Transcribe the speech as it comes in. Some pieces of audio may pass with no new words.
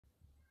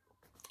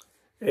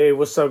Hey,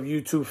 what's up,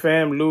 YouTube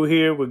fam? Lou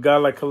here with God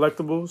Like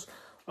Collectibles.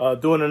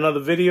 Doing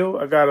another video.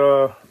 I got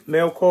a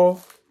mail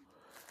call.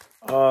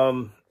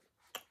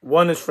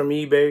 One is from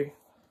eBay,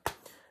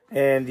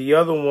 and the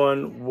other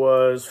one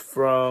was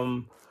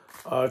from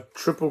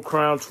Triple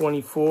Crown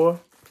 24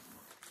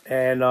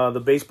 and the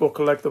baseball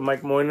collector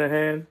Mike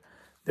Moynihan.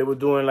 They were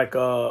doing like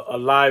a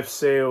live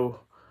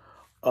sale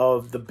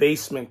of the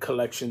basement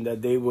collection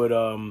that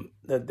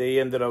they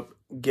ended up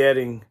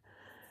getting.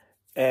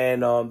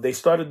 And they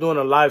started doing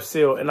a live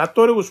sale, and I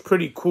thought it was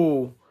pretty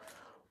cool.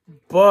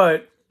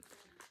 But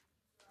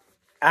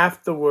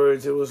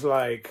afterwards, it was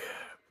like,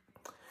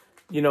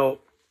 you know,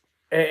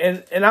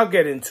 and I'll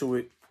get into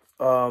it.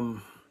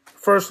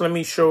 First, let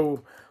me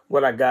show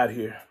what I got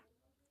here.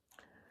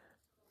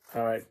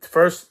 All right,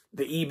 first,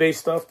 the eBay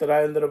stuff that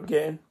I ended up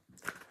getting.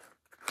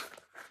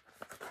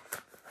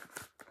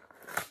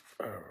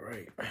 All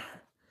right, I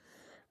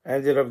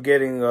ended up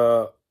getting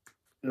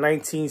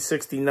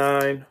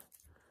 1969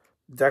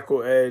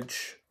 Deco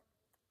Edge,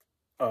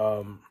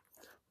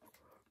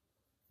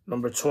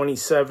 number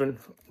 27,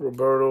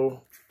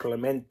 Roberto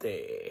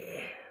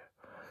Clemente.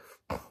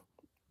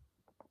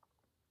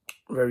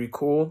 Very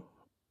cool.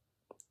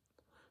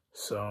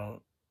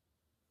 So,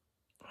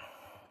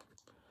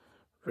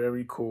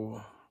 very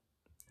cool.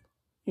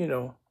 You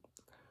know,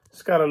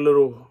 it's got a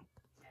little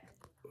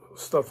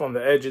stuff on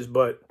the edges,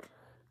 but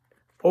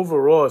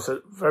overall, it's a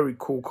very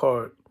cool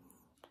card.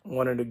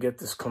 Wanted to get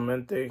this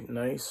Clemente,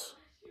 nice.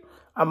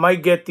 I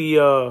might get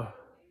the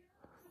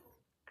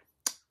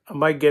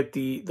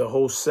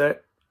whole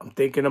set. I'm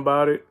thinking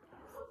about it.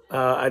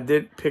 I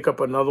did pick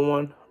up another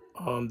one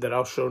that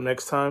I'll show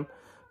next time.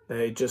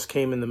 It just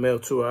came in the mail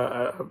too.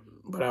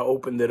 But I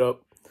opened it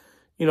up.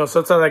 You know,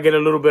 sometimes I get a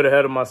little bit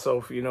ahead of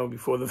myself, you know,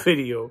 before the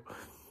video.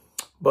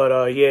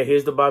 But yeah,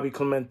 here's the Bobby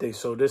Clemente.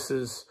 So this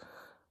is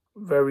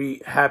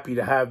very happy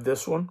to have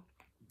this one.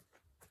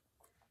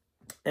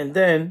 And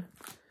then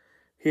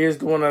here's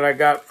the one that I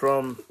got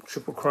from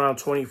Triple Crown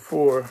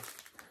 24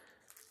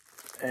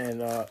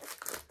 and the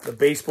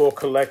baseball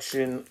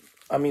collection.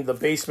 I mean, the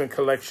basement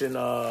collection,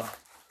 you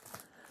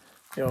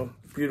know,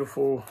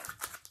 beautiful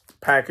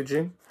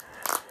packaging.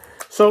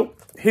 So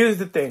here's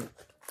the thing.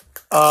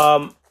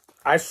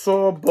 I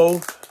saw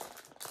both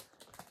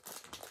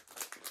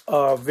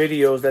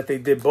videos that they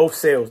did, both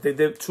sales. They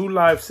did 2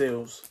 live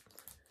sales.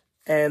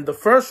 And the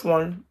first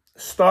one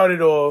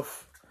started off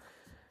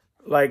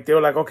like, they were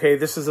like, okay,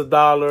 this is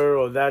 $1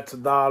 or that's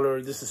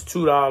 $1. This is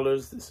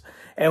 $2.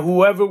 And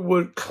whoever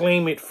would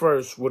claim it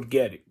first would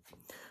get it,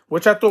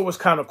 which I thought was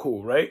kind of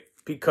cool, right?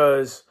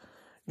 Because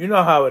you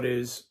know how it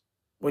is.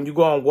 When you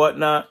go on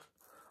Whatnot,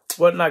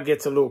 Whatnot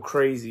gets a little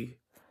crazy.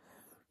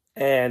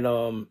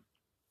 And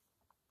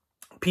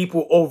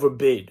people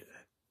overbid,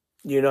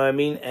 you know what I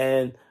mean?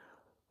 And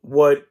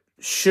what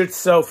should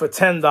sell for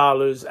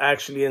 $10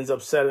 actually ends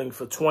up selling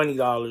for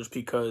 $20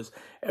 because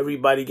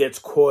everybody gets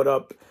caught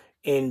up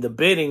in the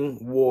bidding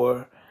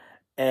war,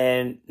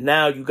 and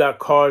now you got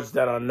cards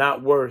that are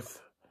not worth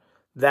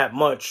that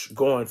much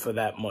going for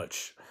that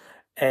much.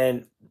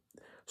 And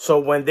so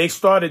when they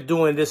started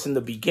doing this in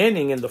the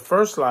beginning, in the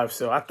first live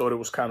sale, I thought it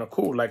was kind of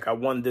cool. Like, I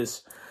won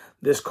this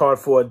card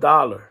for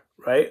 $1,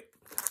 right?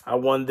 I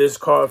won this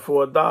card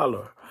for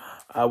 $1.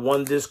 I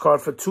won this card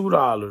for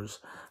 $2.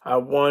 I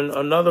won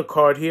another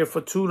card here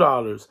for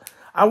 $2.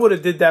 I would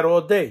have did that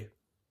all day.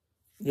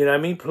 You know what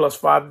I mean? Plus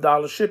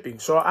 $5 shipping.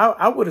 So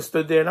I would have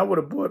stood there and I would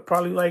have bought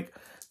probably like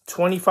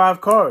 25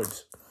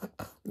 cards.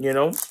 You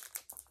know?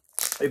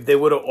 If they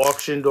would have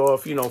auctioned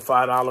off, you know,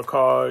 $5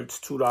 cards,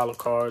 $2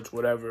 cards,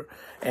 whatever.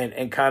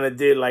 And kind of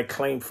did like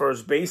claim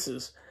first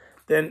bases.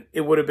 Then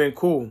it would have been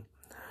cool.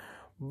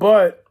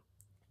 But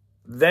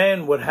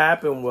then what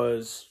happened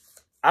was,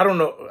 I don't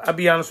know. I'll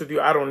be honest with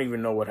you. I don't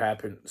even know what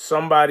happened.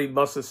 Somebody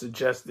must have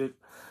suggested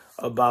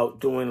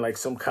about doing like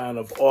some kind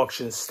of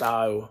auction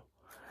style.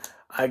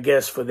 I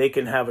guess for they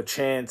can have a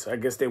chance. I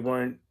guess they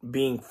weren't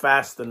being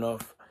fast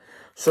enough.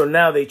 So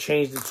now they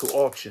changed it to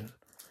auction.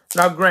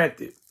 Now,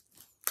 granted,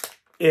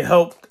 it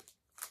helped,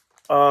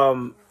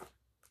 you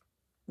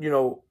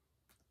know,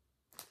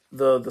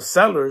 the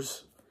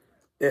sellers.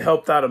 It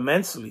helped out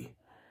immensely.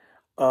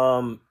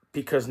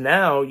 Because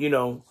now, you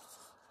know,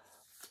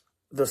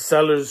 the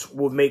sellers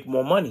will make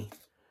more money,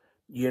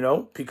 you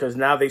know, because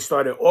now they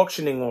started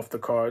auctioning off the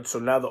cards. So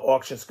now the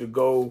auctions could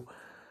go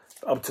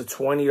up to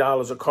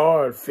 $20 a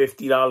card,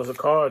 $50 a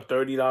card,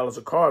 $30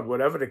 a card,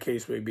 whatever the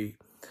case may be.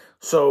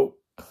 So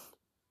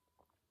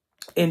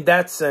in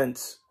that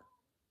sense,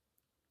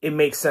 it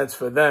makes sense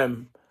for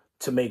them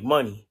to make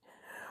money.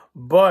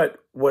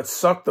 But what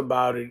sucked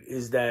about it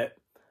is that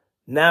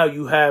now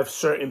you have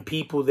certain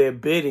people they're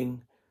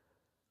bidding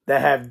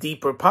that have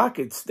deeper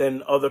pockets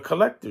than other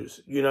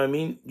collectors. You know what I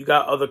mean? You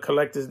got other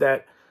collectors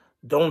that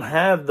don't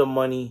have the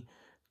money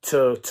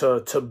to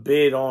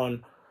bid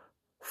on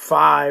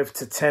 5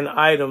 to 10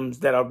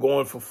 items that are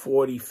going for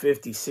 $40,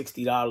 $50,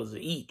 $60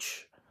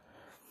 each.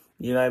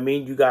 You know what I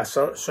mean? You got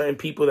certain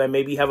people that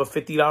maybe have a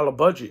 $50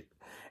 budget.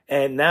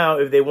 And now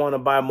if they want to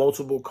buy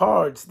multiple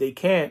cards, they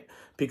can't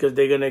because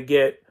they're going to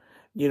get,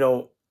 you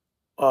know,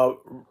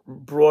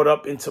 brought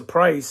up into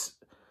price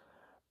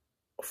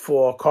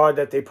for a card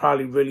that they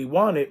probably really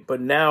wanted,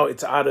 but now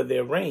it's out of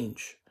their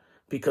range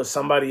because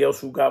somebody else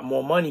who got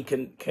more money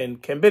can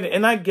bid it.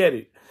 And I get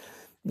it.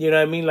 You know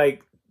what I mean?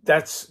 Like,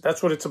 that's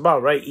what it's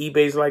about, right?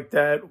 eBay's like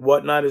that.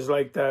 Whatnot is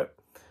like that.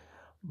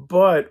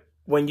 But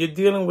when you're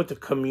dealing with the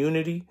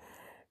community,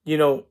 you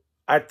know,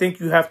 I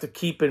think you have to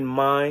keep in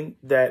mind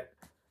that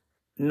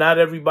not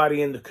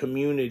everybody in the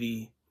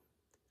community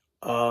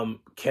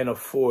can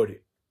afford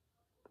it.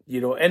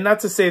 You know, and not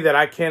to say that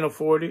I can't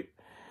afford it,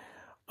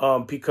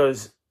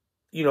 because,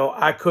 you know,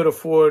 I could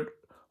afford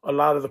a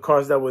lot of the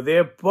cards that were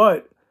there,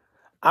 but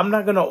I'm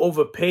not going to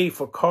overpay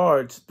for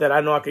cards that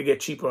I know I could get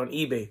cheaper on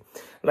eBay.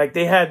 Like,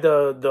 they had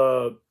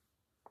the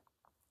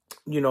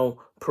you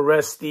know,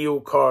 Perez Steel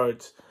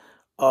cards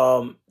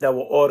that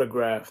were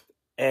autographed,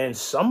 and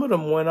some of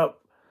them went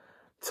up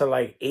to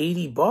like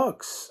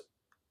 $80.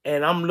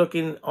 And I'm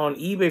looking on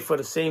eBay for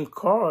the same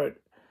card,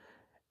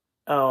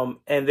 and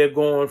they're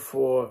going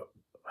for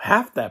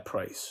half that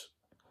price,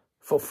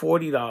 for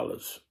 $40,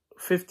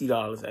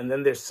 $50, and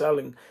then they're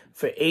selling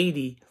for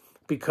 $80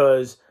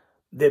 because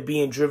they're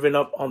being driven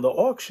up on the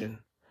auction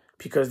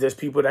because there's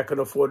people that can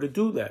afford to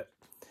do that.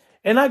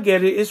 And I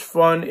get it. It's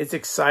fun. It's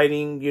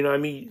exciting. You know what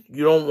I mean?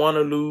 You don't want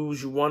to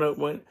lose. You want to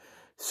win.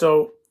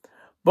 So,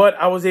 but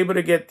I was able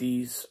to get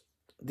these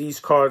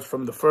cards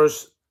from the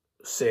first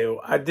sale.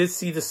 I did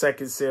see the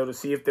second sale to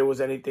see if there was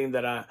anything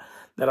that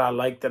I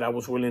liked that I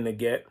was willing to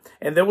get.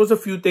 And there was a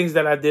few things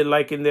that I did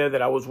like in there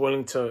that I was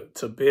willing to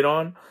bid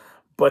on,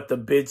 but the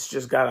bids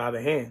just got out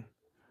of hand.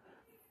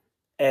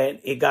 And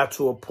it got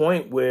to a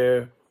point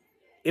where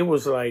it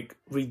was like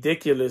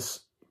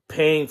ridiculous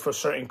paying for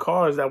certain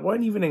cars that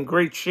weren't even in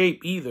great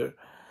shape either.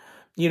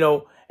 You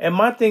know, and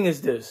my thing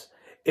is this: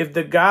 if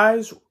the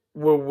guys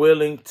were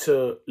willing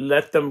to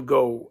let them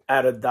go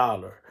at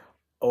 $1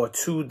 or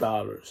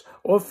 $2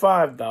 or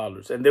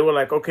 $5, and they were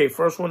like, okay,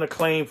 first one to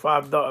claim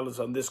 $5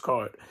 on this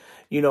card,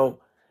 you know,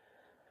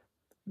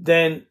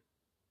 then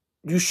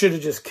you should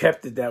have just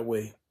kept it that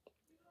way.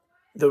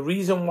 The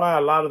reason why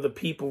a lot of the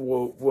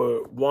people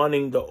were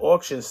wanting the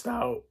auction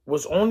style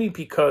was only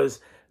because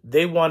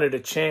they wanted a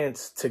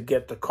chance to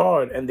get the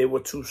card and they were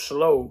too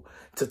slow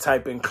to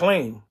type in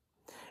claim.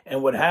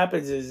 And what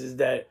happens is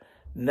that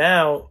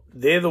now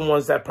they're the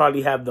ones that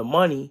probably have the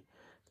money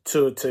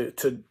to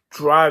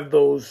drive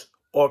those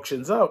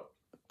auctions up.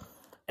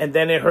 And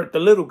then it hurt the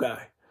little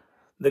guy,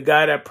 the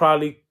guy that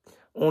probably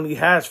only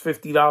has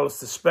 $50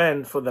 to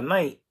spend for the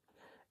night.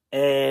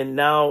 And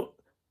now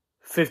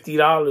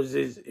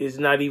 $50 is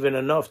not even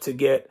enough to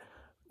get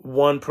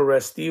one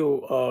Perez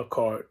Steel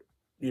card,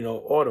 you know,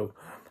 auto.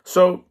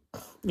 So,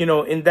 you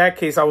know, in that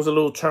case, I was a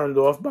little turned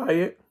off by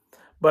it,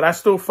 but I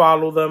still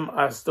follow them.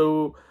 I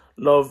still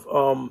love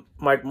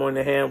Mike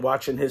Moynihan,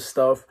 watching his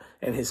stuff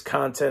and his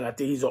content. I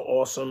think he's an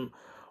awesome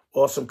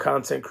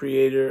content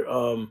creator.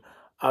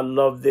 I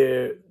love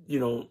their, you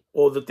know,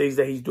 all the things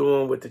that he's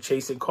doing with the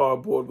Chasing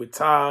Cardboard with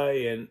Ty.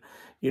 And,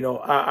 you know,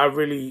 I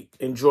really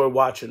enjoy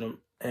watching him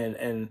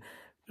and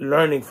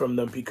learning from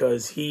them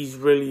because he's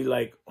really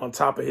like on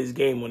top of his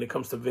game when it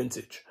comes to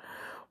vintage.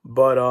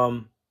 But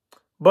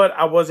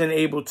I wasn't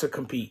able to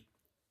compete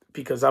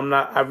because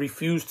I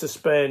refuse to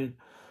spend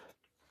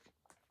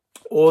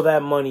all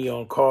that money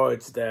on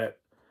cards that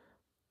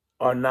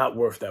are not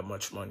worth that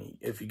much money,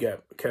 if you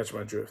catch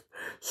my drift.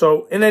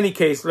 So in any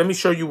case, let me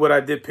show you what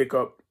I did pick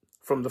up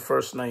from the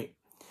first night.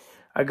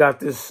 I got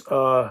this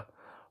Juan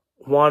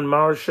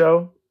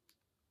Marichal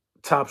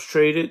Topps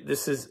Traded.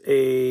 This is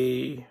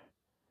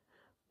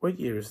what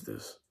year is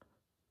this?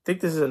 I think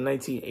this is a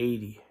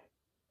 1980,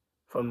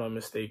 if I'm not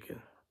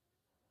mistaken.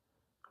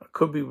 I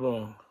could be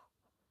wrong.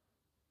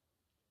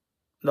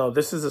 No,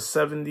 this is a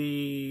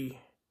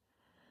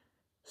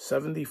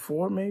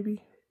 74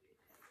 maybe?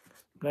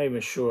 Not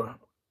even sure.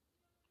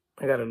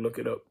 I gotta look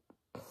it up.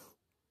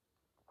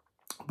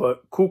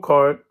 But cool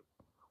card.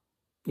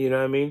 You know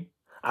what I mean?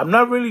 I'm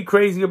not really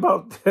crazy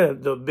about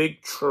the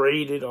big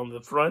traded on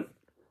the front,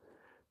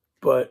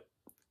 but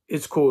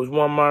it's cool. It's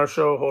Juan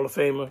Marichal, Hall of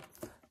Famer.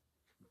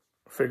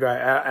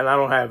 And I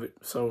don't have it.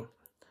 So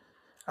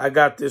I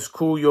got this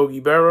cool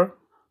Yogi Berra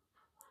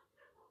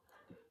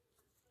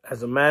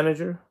as a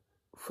manager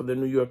for the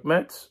New York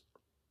Mets.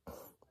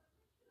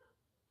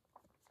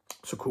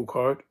 It's a cool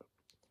card.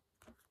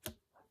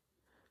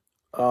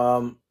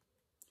 I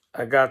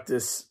got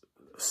this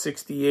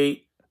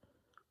 68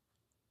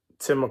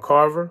 Tim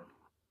McCarver.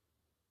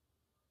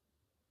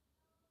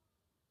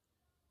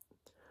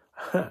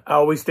 I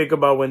always think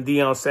about when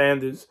Deion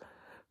Sanders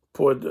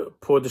poured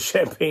the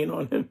champagne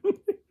on him.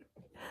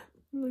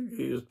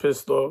 He was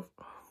pissed off.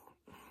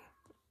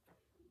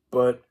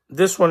 But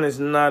this one is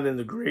not in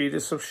the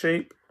greatest of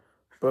shape.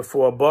 But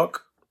for $1,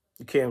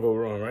 you can't go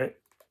wrong, right?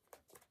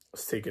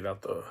 Let's take it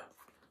out the...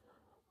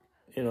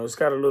 You know, it's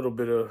got a little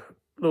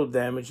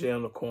damage there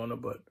on the corner,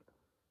 but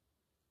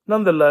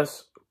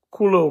nonetheless,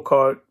 cool little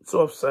card. It's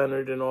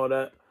off-centered and all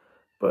that.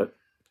 But,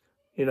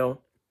 you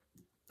know,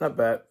 not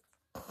bad.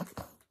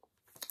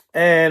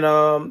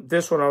 And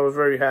this one I was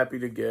very happy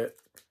to get.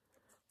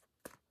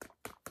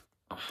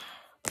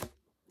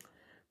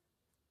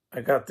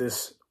 I got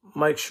this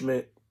Mike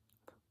Schmidt,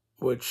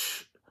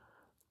 which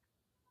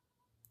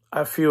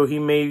I feel he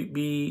may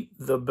be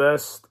the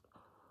best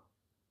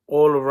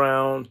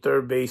all-around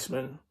third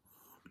baseman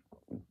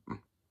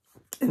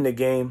in the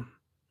game.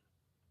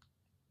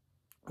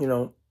 You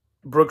know,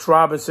 Brooks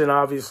Robinson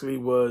obviously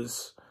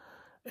was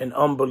an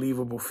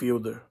unbelievable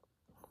fielder,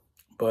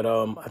 but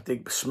I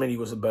think Smitty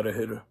was a better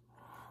hitter.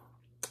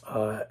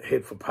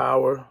 Hit for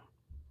power.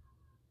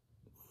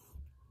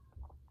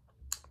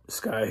 This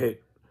guy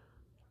hit.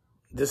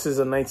 This is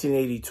a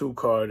 1982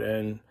 card,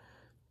 and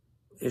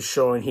it's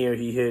showing here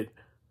he hit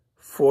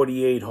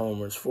 48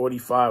 homers,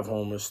 45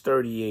 homers,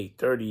 38,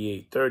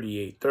 38,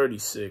 38,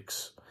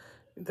 36.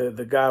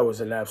 The guy was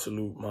an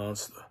absolute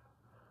monster.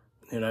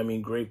 You know what I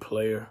mean? Great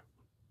player.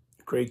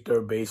 Great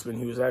third baseman.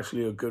 He was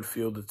actually a good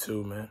fielder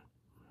too, man.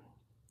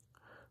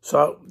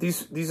 So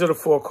these are the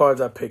 4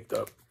 cards I picked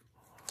up.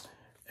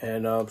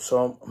 And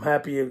so I'm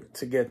happy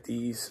to get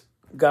these.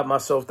 Got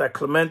myself that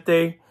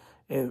Clemente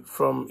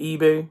from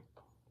eBay.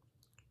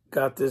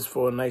 Got this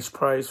for a nice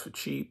price, for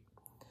cheap.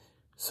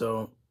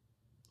 So,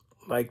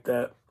 like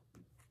that.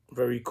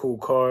 Very cool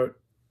card.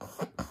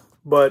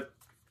 But,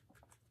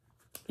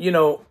 you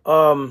know,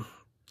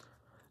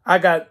 I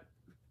got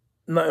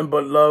nothing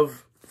but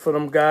love for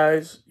them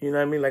guys. You know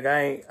what I mean? Like,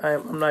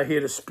 I'm not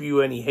here to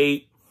spew any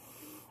hate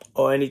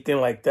or anything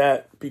like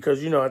that.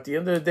 Because, you know, at the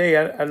end of the day,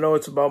 I know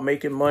it's about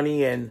making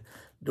money and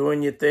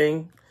doing your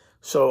thing.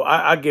 So,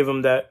 I give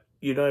them that.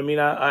 You know what I mean?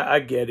 I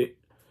get it.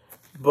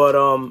 But,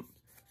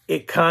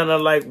 it kind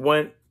of like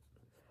went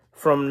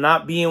from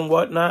not being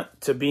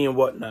whatnot to being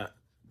whatnot.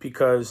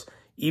 Because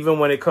even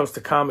when it comes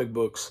to comic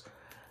books,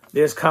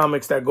 there's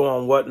comics that go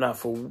on whatnot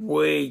for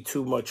way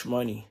too much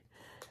money.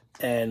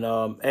 And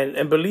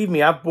believe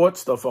me, I bought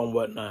stuff on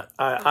whatnot.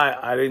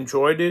 I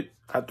enjoyed it.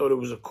 I thought it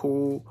was a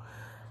cool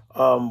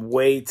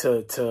way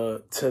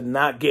to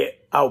not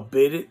get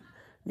outbidded.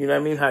 You know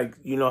what I mean?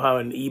 How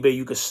in eBay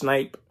you could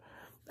snipe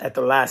at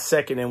the last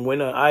second and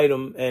win an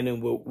item, and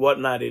then with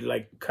whatnot it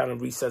like kind of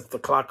resets the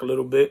clock a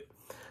little bit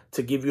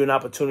to give you an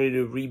opportunity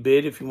to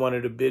rebid if you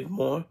wanted to bid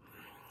more.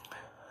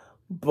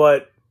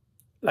 But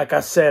like I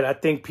said, I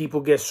think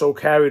people get so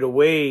carried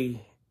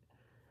away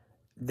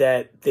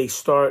that they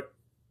start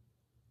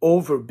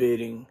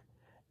overbidding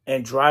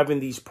and driving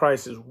these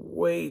prices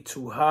way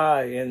too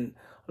high. And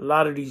a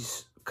lot of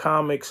these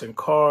comics and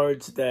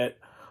cards that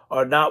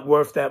are not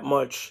worth that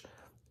much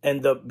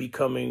end up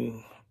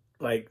becoming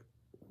like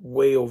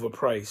way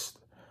overpriced,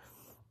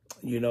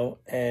 you know,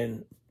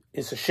 and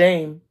it's a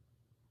shame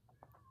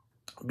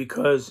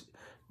because,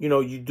 you know,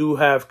 you do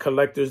have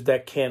collectors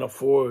that can't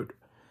afford,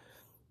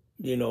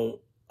 you know,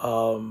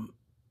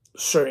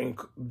 certain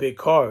big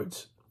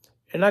cards.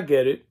 And I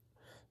get it.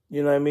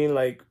 You know what I mean?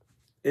 Like,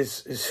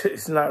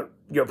 it's not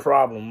your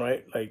problem,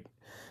 right? Like,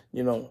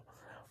 you know,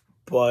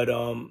 but,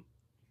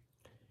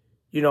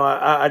 you know,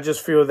 I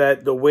just feel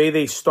that the way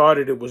they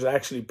started it was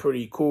actually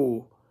pretty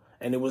cool.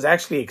 And it was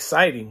actually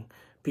exciting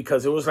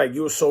because it was like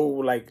you were so,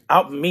 like,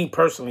 me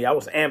personally, I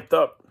was amped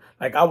up.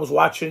 Like, I was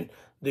watching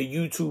the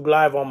YouTube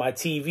live on my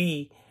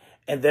TV,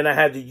 and then I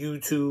had the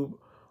YouTube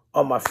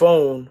on my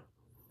phone.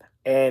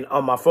 And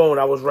on my phone,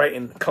 I was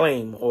writing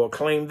claim or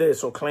claim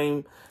this or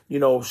claim, you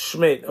know,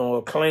 Schmidt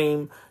or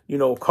claim, you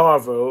know,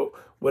 Carver or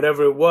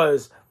whatever it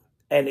was.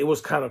 And it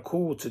was kind of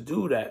cool to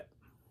do that.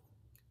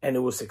 And it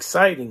was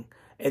exciting.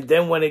 And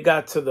then when it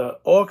got to the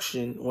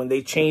auction, when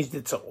they changed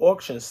it to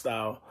auction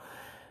style,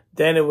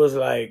 then it was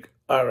like,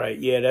 all right,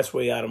 yeah, that's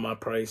way out of my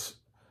price.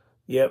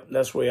 Yep,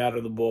 that's way out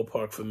of the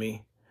ballpark for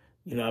me.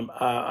 You know,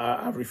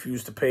 I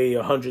refuse to pay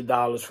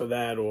 $100 for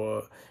that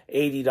or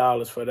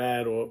 $80 for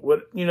that or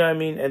what, you know what I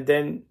mean? And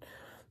then,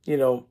 you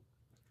know,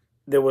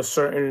 there were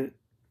certain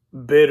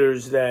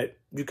bidders that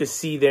you could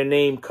see their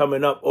name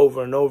coming up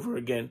over and over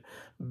again.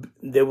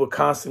 They were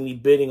constantly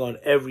bidding on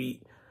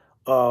every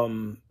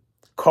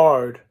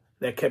card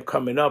that kept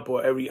coming up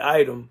or every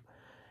item.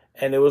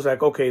 And it was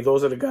like, okay,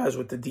 those are the guys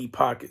with the deep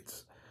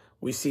pockets.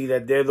 We see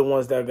that they're the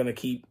ones that are going to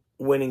keep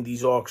winning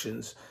these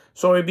auctions.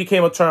 So it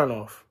became a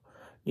turnoff.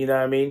 You know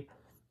what I mean?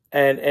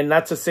 And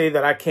not to say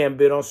that I can't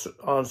bid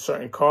on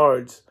certain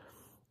cards,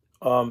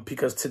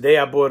 because today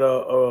I bought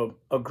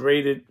a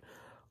graded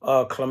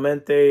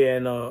Clemente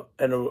and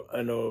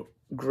a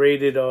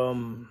graded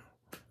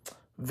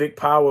Vic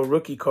Power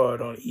rookie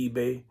card on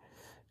eBay,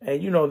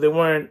 and you know they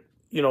weren't,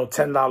 you know,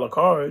 $10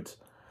 cards,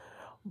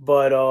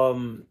 but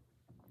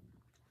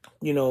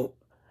you know,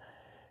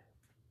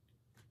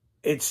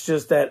 it's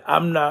just that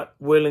I'm not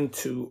willing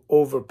to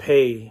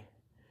overpay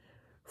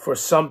for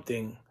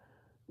something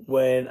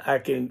when I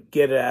can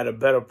get it at a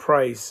better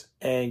price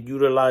and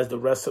utilize the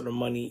rest of the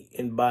money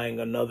in buying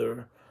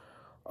another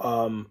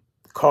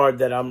card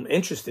that I'm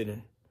interested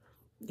in,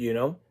 you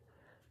know?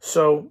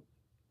 So,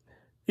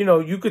 you know,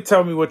 you could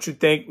tell me what you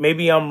think.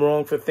 Maybe I'm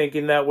wrong for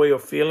thinking that way or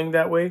feeling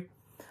that way,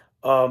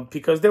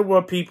 because there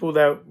were people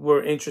that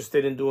were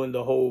interested in doing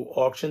the whole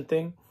auction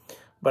thing,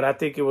 but I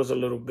think it was a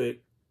little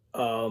bit,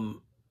 I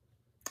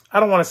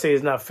don't want to say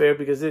it's not fair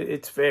because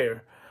it's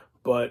fair,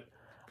 but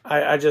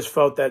I just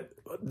felt that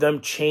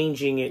them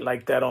changing it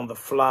like that on the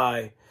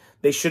fly,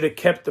 they should have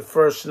kept the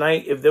first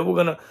night. If they were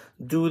going to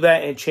do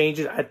that and change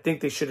it, I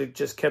think they should have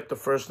just kept the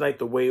first night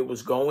the way it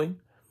was going,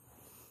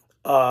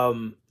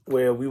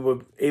 where we were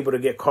able to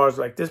get cards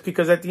like this.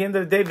 Because at the end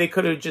of the day, they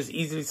could have just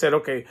easily said,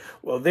 okay,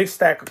 well, this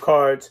stack of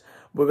cards,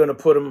 we're going to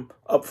put them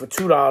up for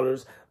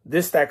 $2.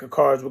 This stack of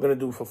cards, we're going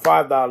to do for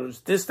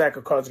 $5. This stack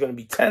of cards is going to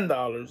be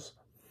 $10.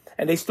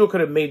 And they still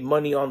could have made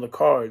money on the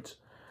cards.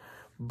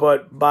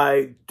 But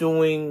by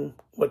doing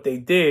what they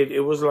did,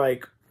 it was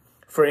like,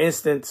 for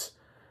instance,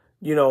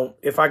 you know,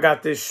 if I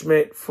got this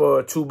Schmidt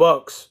for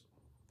 $2,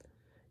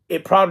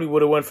 it probably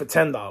would have went for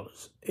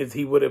 $10 if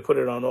he would have put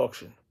it on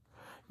auction.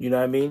 You know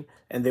what I mean?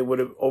 And they would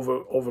have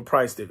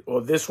overpriced it.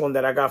 Or this one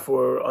that I got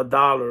for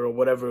 $1 or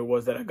whatever it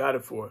was that I got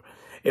it for,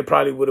 it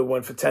probably would have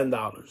went for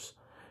 $10.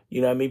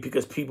 You know what I mean?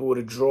 Because people would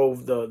have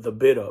drove the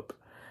bid up.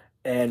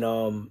 And,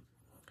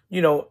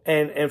 you know,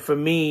 and for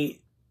me,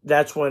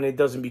 that's when it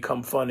doesn't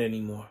become fun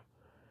anymore.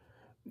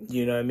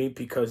 You know what I mean?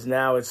 Because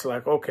now it's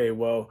like, okay,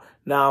 well,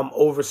 now I'm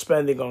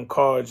overspending on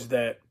cards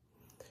that,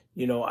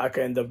 you know, I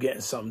could end up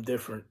getting something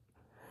different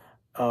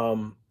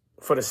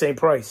for the same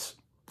price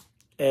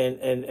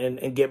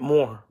and get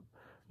more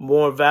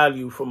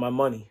value for my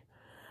money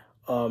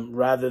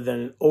rather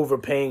than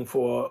overpaying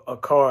for a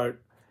card.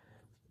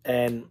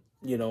 And,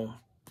 you know,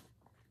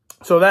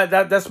 so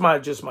that's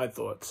just my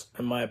thoughts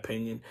and my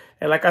opinion.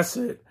 And like I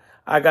said,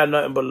 I got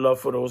nothing but love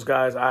for those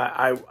guys.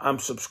 I'm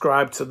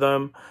subscribed to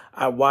them.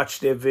 I watch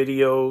their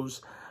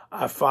videos.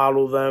 I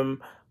follow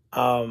them.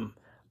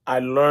 I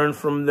learn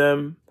from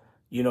them,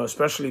 you know,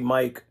 especially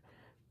Mike,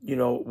 you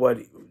know, what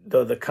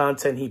the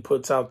content he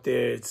puts out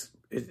there.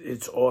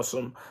 It's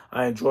awesome.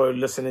 I enjoy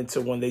listening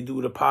to when they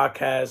do the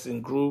podcast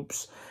in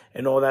groups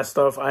and all that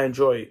stuff. I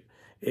enjoy it.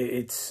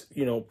 It's,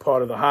 you know,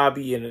 part of the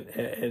hobby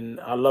and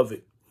I love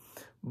it.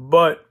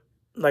 But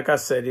like I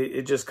said,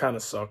 it just kind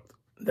of sucked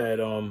that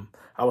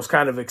I was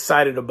kind of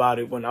excited about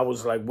it when I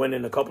was like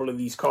winning a couple of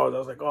these cards. I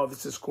was like, oh,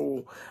 this is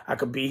cool. I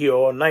could be here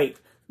all night,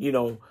 you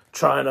know,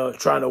 trying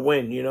to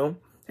win, you know,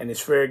 and it's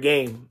fair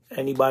game.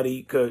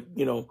 Anybody could,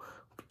 you know,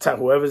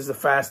 whoever's the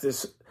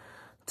fastest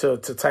to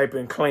type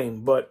in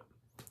claim. But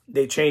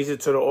they changed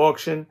it to the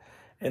auction,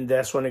 and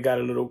that's when it got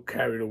a little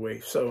carried away.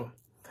 So,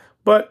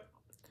 but,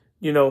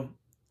 you know,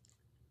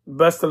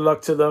 best of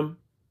luck to them.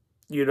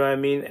 You know what I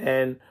mean?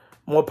 And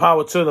more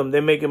power to them.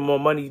 They're making more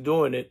money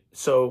doing it.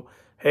 So,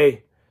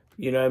 hey,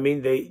 you know what I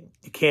mean?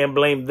 You can't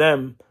blame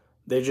them.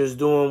 They're just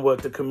doing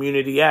what the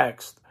community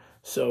asked.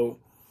 So,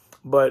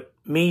 but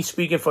me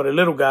speaking for the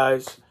little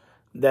guys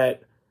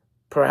that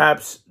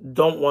perhaps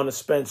don't want to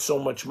spend so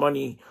much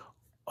money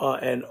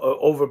and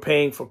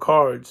overpaying for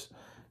cards,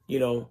 you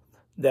know,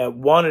 that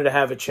wanted to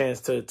have a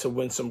chance to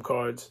win some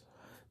cards,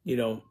 you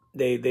know,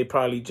 they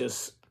probably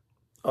just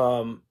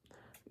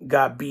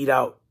got beat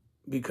out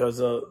because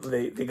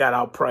they got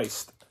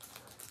outpriced.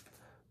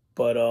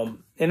 But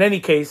in any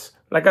case,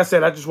 like I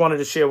said, I just wanted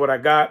to share what I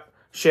got,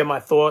 share my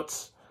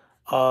thoughts.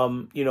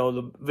 You know,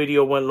 the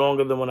video went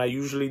longer than what I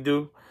usually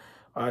do.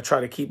 I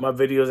try to keep my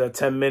videos at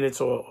 10 minutes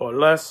or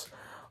less.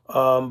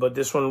 But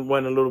this one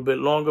went a little bit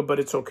longer, but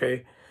it's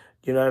okay.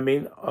 You know what I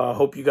mean?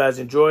 Hope you guys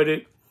enjoyed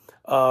it.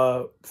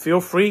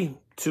 Feel free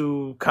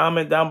to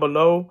comment down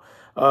below.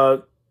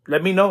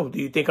 Let me know. Do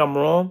you think I'm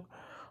wrong?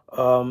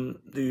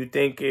 Do you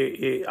think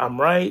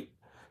I'm right?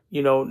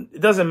 You know,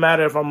 it doesn't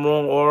matter if I'm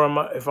wrong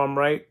or if I'm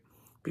right,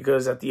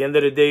 because at the end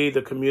of the day,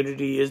 the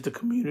community is the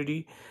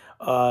community.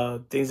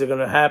 Things are going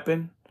to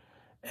happen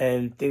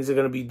and things are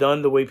going to be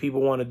done the way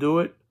people want to do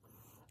it.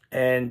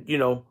 And, you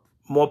know,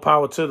 more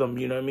power to them.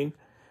 You know what I mean?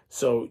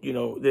 So, you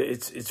know,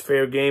 it's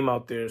fair game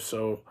out there.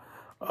 So,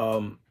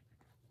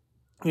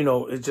 you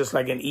know, it's just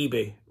like an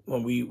eBay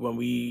when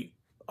we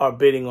are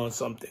bidding on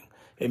something.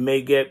 It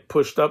may get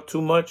pushed up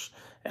too much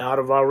out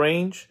of our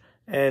range,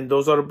 and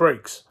those are the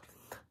breaks.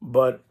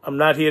 But I'm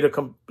not here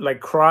to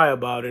cry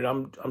about it.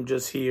 I'm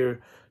just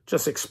here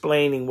just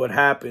explaining what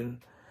happened,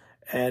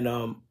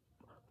 and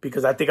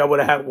because I think I would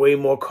have had way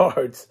more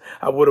cards.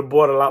 I would have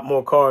bought a lot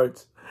more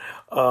cards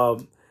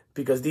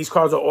because these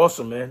cards are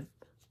awesome, man.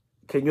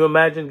 Can you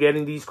imagine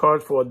getting these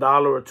cards for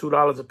 $1 or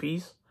 $2 a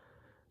piece?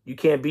 You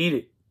can't beat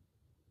it.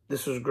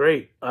 This was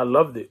great. I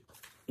loved it.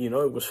 You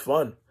know, it was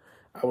fun.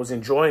 I was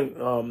enjoying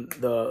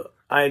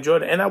I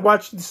enjoyed it. And I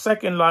watched the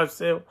second live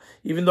sale,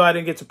 even though I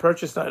didn't get to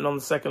purchase nothing on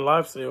the second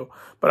live sale.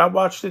 But I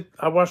watched it.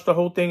 I watched the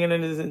whole thing in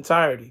its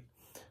entirety.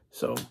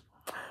 So,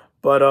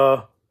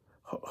 but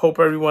hope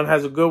everyone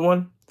has a good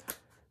one.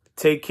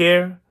 Take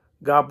care.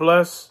 God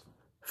bless.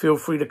 Feel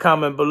free to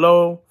comment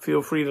below.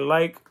 Feel free to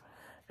like.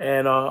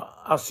 And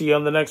I'll see you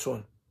on the next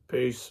one.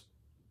 Peace.